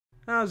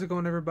How's it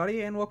going, everybody,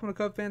 and welcome to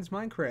Cubfans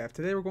Minecraft.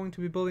 Today we're going to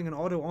be building an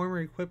auto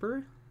armor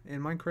equipper in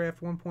Minecraft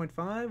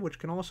 1.5, which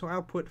can also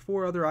output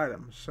 4 other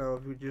items. So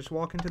if we just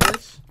walk into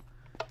this,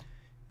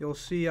 you'll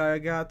see I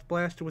got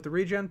blasted with a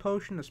regen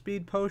potion, a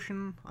speed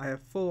potion, I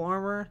have full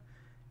armor,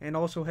 and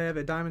also have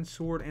a diamond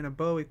sword and a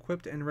bow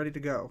equipped and ready to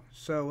go.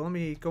 So let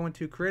me go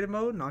into creative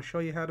mode and I'll show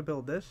you how to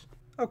build this.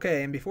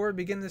 Okay, and before we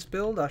begin this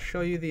build, I'll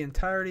show you the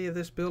entirety of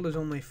this build is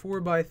only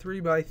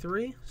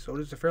 4x3x3, so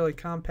it is a fairly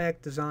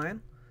compact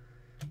design.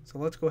 So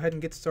let's go ahead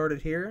and get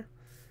started here.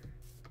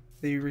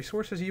 The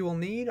resources you will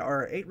need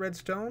are 8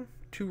 redstone,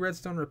 2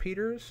 redstone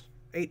repeaters,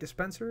 8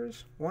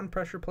 dispensers, 1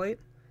 pressure plate,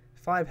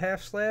 5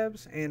 half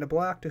slabs, and a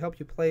block to help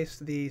you place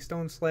the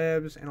stone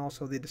slabs and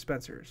also the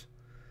dispensers.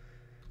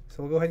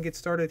 So we'll go ahead and get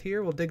started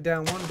here. We'll dig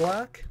down 1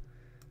 block,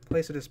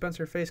 place a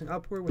dispenser facing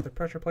upward with a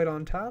pressure plate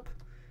on top.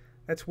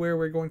 That's where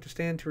we're going to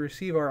stand to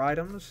receive our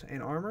items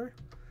and armor.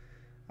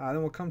 Then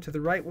we'll come to the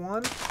right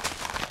one,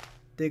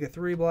 dig a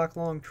 3 block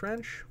long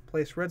trench,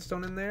 place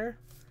redstone in there,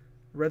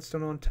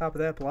 redstone on top of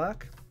that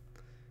block.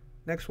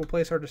 Next we'll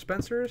place our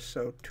dispensers,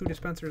 so 2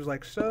 dispensers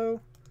like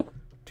so,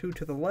 2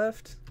 to the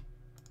left,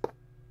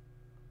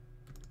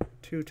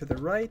 2 to the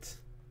right,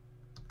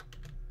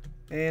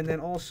 and then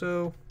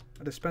also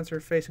a dispenser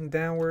facing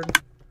downward,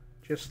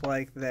 just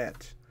like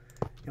that.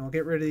 And we'll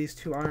get rid of these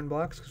 2 iron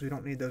blocks because we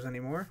don't need those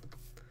anymore.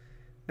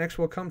 Next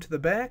we'll come to the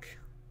back,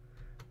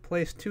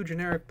 place 2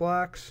 generic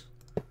blocks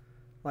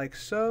like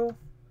so,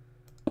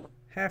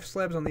 half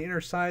slabs on the inner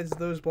sides of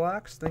those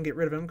blocks, then get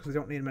rid of them because we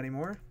don't need them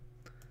anymore.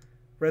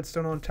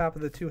 Redstone on top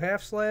of the 2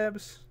 half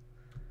slabs,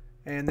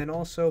 and then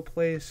also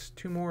place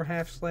 2 more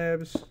half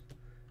slabs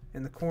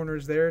in the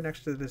corners there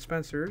next to the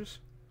dispensers.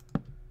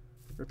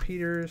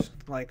 Repeaters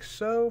like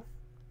so,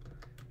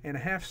 and a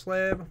half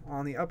slab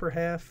on the upper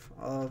half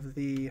of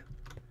the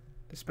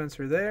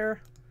dispenser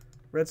there.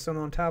 Redstone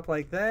on top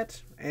like that,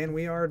 and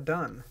we are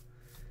done.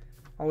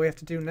 All we have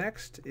to do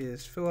next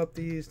is fill up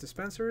these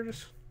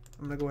dispensers.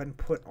 I'm going to go ahead and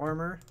put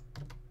armor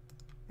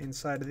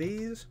inside of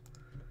these.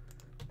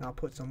 I'll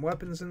put some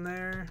weapons in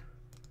there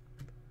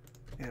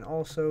and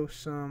also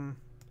some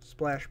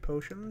splash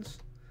potions.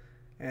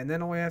 And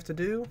then all we have to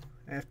do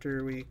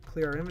after we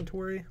clear our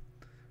inventory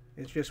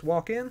is just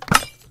walk in,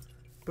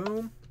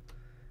 boom,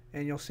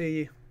 and you'll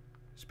see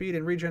speed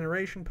and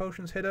regeneration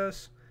potions hit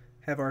us,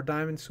 have our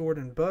diamond sword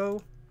and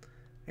bow,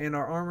 and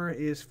our armor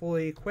is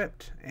fully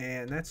equipped.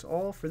 And that's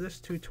all for this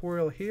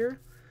tutorial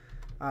here.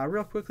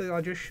 Real quickly,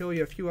 I'll just show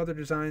you a few other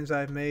designs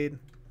I've made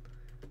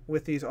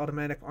with these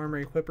automatic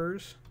armor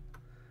equippers.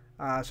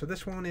 So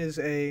this one is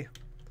a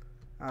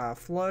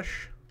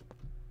flush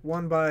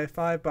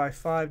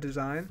 1x5x5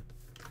 design.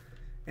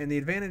 And the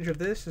advantage of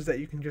this is that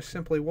you can just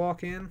simply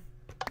walk in,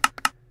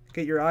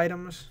 get your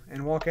items,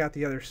 and walk out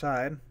the other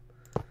side.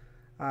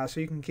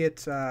 So you can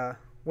get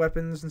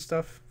weapons and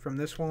stuff from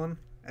this one,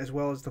 as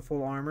well as the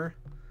full armor.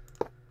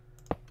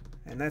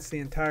 And that's the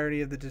entirety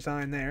of the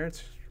design there.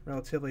 It's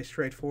relatively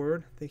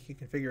straightforward. I think you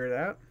can figure it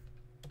out.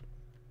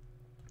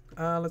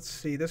 Let's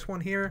see. This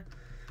one here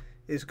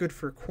is good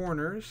for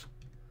corners.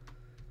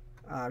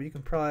 You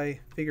can probably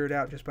figure it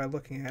out just by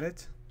looking at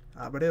it.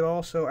 But it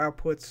also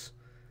outputs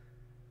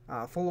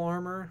full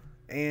armor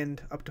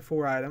and up to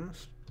 4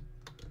 items.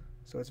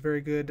 So it's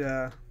very good,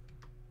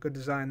 good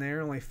design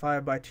there. Only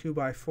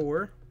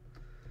 5x2x4.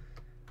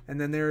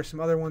 And then there are some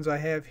other ones I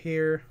have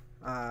here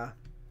for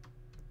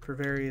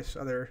various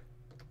other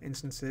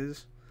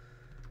instances.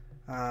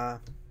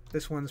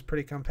 This one's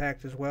pretty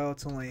compact as well.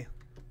 It's only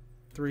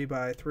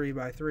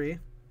 3x3x3,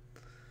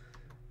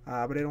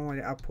 but it only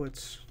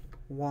outputs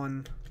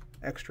 1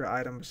 extra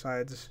item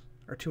besides,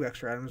 or 2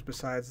 extra items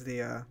besides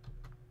the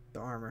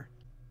armor.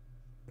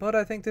 But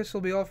I think this will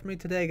be all for me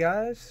today,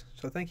 guys.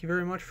 So thank you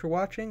very much for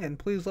watching, and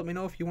please let me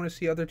know if you want to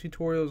see other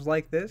tutorials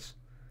like this.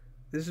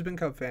 This has been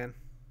Cubfan.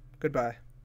 Goodbye.